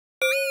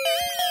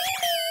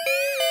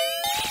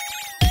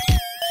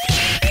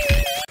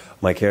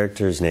My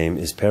character's name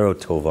is Pero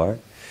Tovar.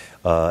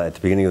 At the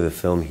beginning of the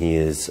film, he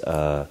is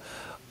on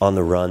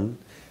the run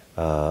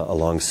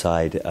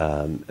alongside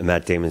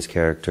Matt Damon's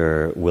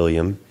character,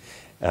 William.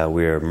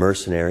 We're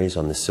mercenaries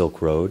on the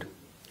Silk Road.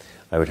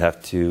 I would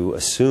have to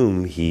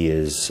assume he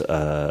is,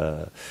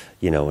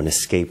 you know, an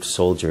escaped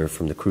soldier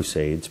from the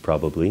Crusades,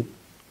 probably.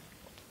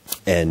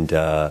 And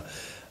I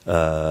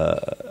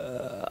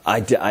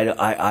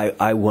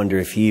wonder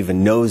if he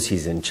even knows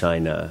he's in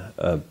China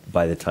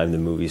by the time the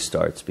movie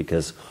starts,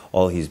 because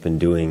all he's been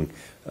doing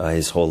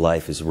his whole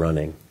life is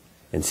running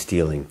and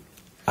stealing.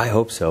 I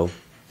hope so.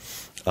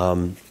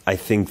 I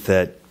think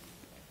that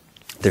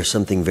there's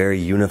something very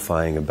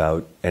unifying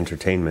about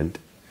entertainment.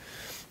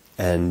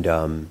 And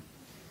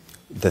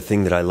the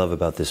thing that I love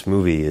about this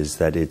movie is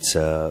that it's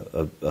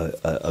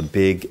a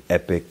big,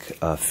 epic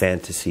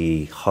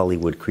fantasy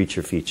Hollywood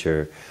creature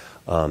feature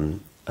done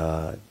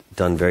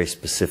very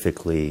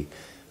specifically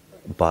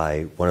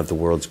by one of the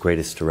world's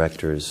greatest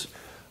directors,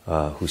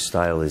 whose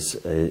style is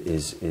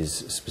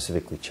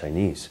specifically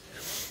Chinese,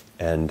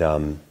 and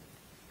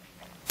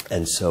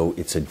so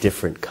it's a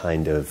different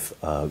kind of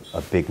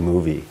a big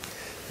movie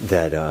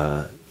that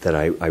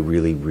I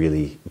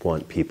really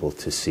want people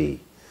to see,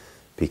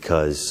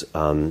 because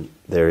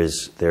there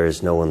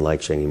is no one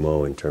like Zheng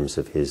Yimou in terms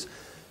of his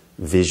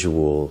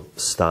visual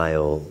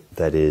style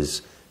that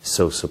is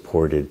so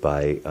supported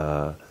by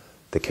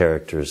the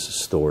characters'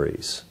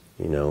 stories,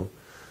 you know.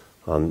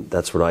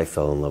 That's what I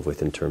fell in love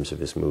with in terms of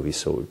his movies,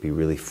 so it would be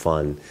really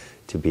fun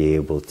to be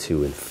able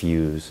to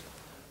infuse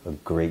a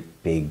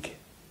great big,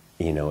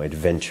 you know,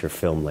 adventure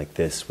film like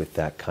this with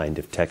that kind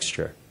of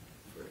texture.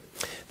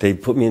 They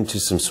put me into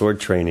some sword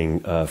training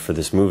for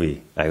this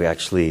movie. I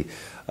actually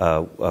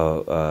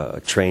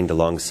trained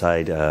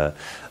alongside Ting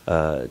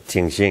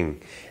Xing,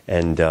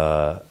 and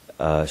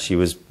she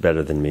was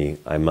better than me,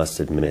 I must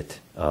admit.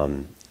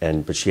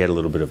 But she had a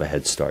little bit of a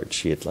head start.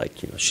 She had,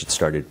 like, you know, she'd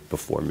started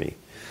before me.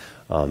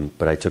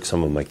 But I took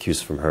some of my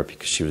cues from her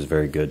because she was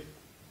very good.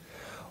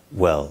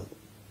 Well,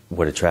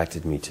 what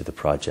attracted me to the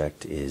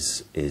project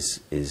is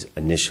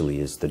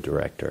initially the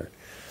director.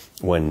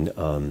 When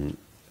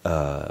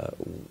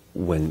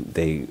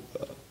the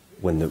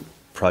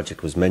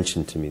project was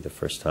mentioned to me the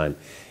first time,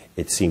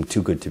 it seemed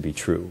too good to be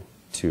true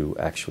to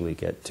actually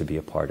get to be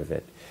a part of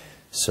it.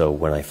 So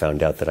when I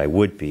found out that I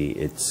would be,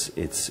 it's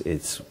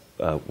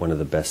one of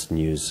the best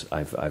news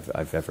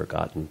I've ever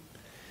gotten.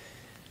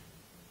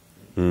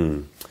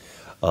 I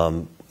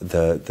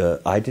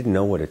didn't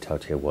know what a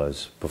taotie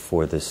was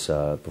before this,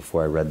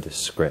 before I read the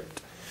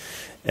script,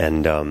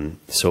 and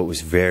so it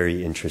was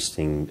very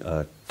interesting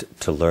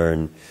to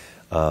learn,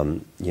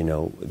 you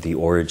know, the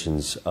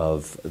origins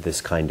of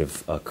this kind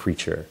of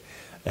creature,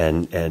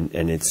 and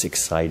it's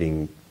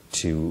exciting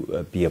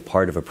to be a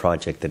part of a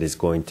project that is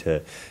going to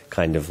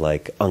kind of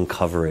like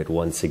uncover it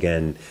once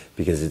again,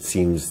 because it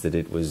seems that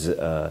it was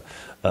a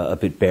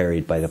bit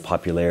buried by the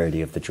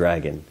popularity of the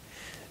dragon,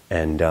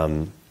 and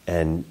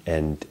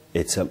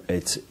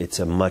it's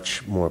a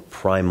much more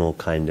primal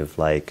kind of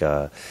like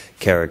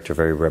character,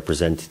 very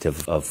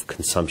representative of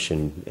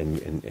consumption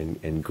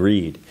and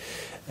greed,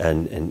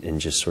 and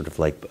just sort of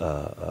like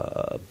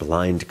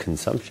blind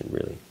consumption,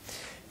 really,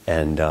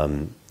 and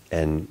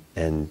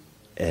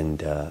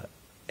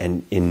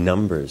in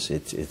numbers,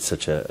 it's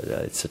such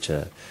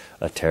a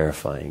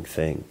terrifying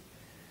thing.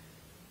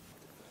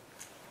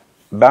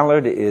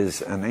 Ballard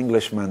is an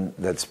Englishman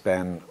that's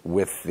been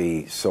with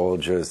the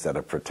soldiers that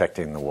are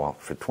protecting the wall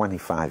for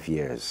 25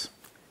 years.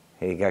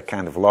 He got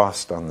kind of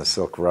lost on the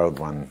Silk Road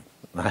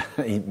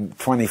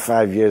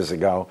 25 years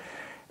ago,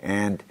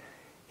 and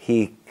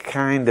he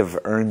kind of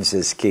earns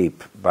his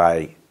keep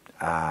by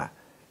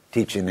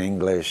teaching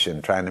English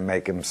and trying to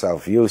make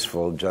himself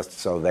useful, just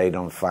so they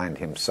don't find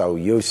him so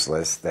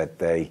useless that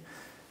they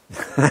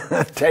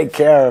take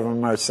care of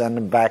him or send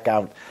him back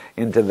out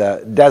into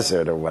the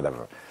desert or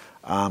whatever.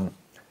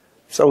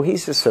 So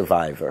he's a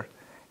survivor,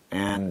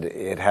 and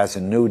it has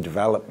a new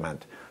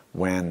development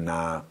when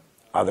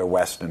other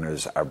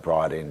Westerners are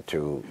brought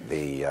into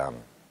the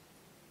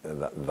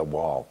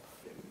wall.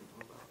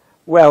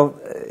 Well,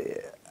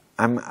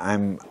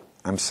 I'm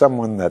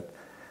someone that,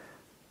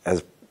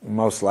 as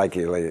most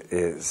likely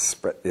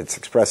it's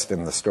expressed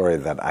in the story,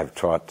 that I've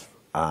taught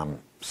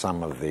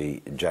some of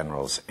the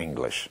generals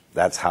English.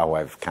 That's how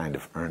I've kind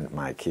of earned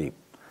my keep.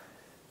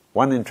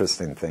 One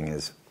interesting thing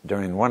is,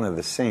 during one of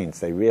the scenes,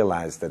 they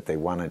realized that they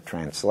wanted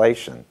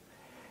translation.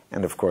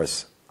 And of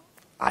course,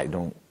 I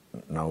don't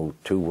know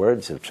 2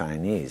 words of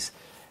Chinese.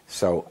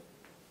 So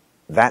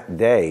that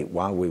day,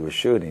 while we were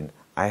shooting,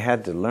 I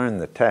had to learn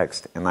the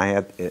text, and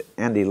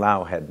Andy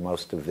Lau had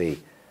most of the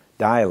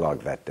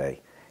dialogue that day.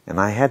 And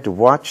I had to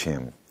watch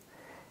him,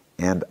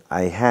 and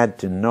I had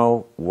to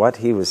know what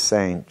he was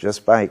saying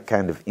just by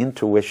kind of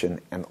intuition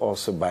and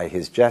also by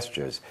his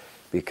gestures.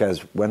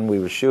 Because when we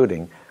were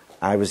shooting,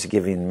 I was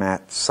giving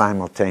Matt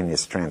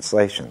simultaneous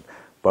translation,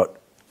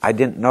 but I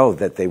didn't know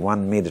that they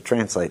wanted me to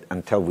translate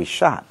until we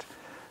shot.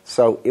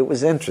 So it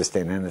was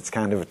interesting, and it's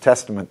kind of a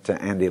testament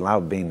to Andy Lau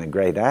being a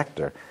great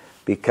actor,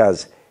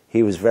 because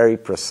he was very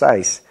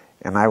precise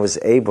And I was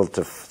able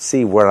to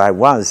see where I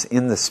was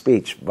in the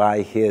speech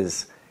by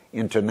his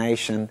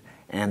intonation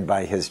and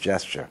by his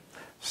gesture.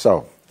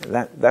 So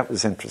that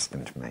was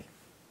interesting to me.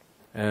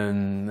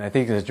 And I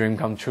think it's a dream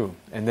come true.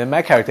 And then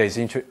my character is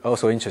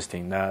also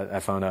interesting. That I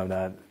found out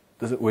that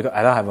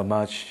I don't have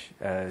much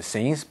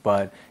scenes,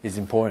 but it's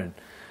important.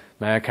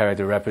 My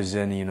character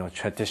represents,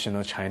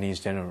 traditional Chinese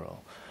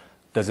general,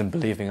 doesn't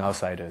believe in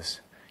outsiders.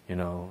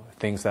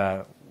 Things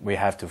that we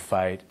have to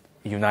fight,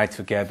 unite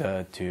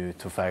together to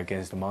fight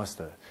against the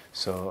monster.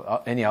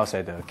 So any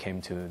outsider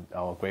came to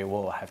our Great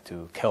Wall have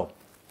to kill,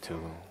 to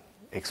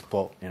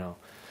explode.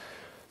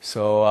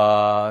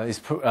 So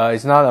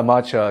it's not a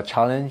much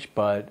challenge,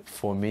 but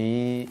for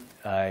me,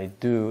 I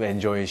do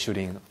enjoy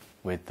shooting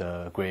with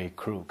the great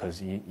crew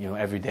because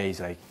every day is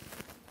like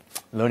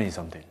learning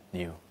something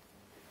new.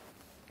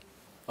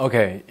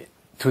 Okay,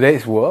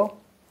 today's world,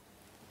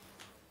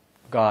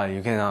 God,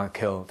 you cannot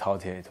kill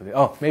Taotie today.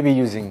 Oh, maybe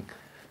using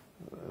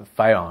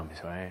firearms,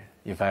 right?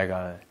 If I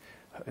got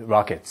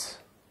rockets,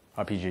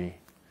 RPG,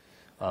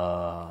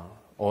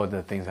 all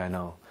the things I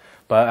know.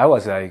 But I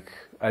was like,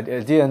 I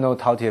didn't know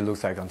Taotie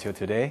looks like until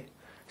today.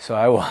 So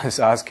I was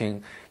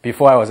asking,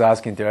 before I was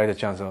asking Director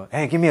Zhang, so,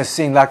 hey, give me a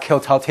scene that kill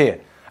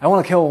Taotie. I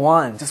want to kill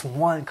one, just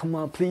one, come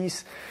on,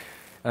 please.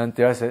 And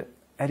Director said,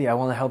 Eddie, I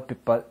want to help you,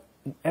 but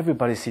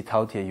everybody see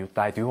Taotie, you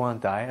die. Do you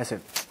want to die? I said,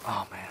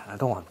 oh man, I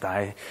don't want to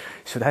die.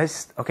 Should I?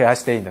 Okay, I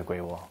stay in the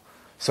Great Wall.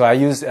 So I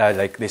use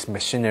like this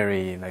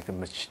machinery, like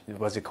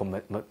what's it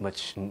called,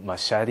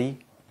 machete?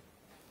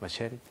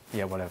 Machete?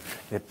 Yeah, whatever.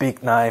 The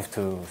big knife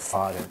to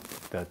fight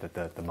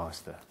the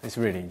monster. It's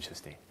really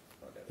interesting.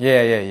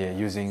 Yeah,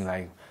 using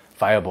like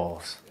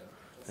fireballs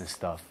and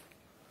stuff.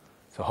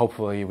 So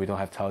hopefully we don't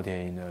have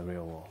Taotie in the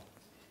real world.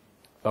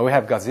 But we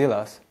have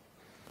Godzillas.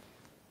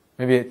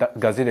 Maybe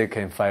Godzilla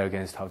can fight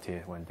against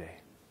Taotie one day.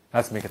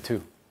 Let's make it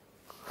two.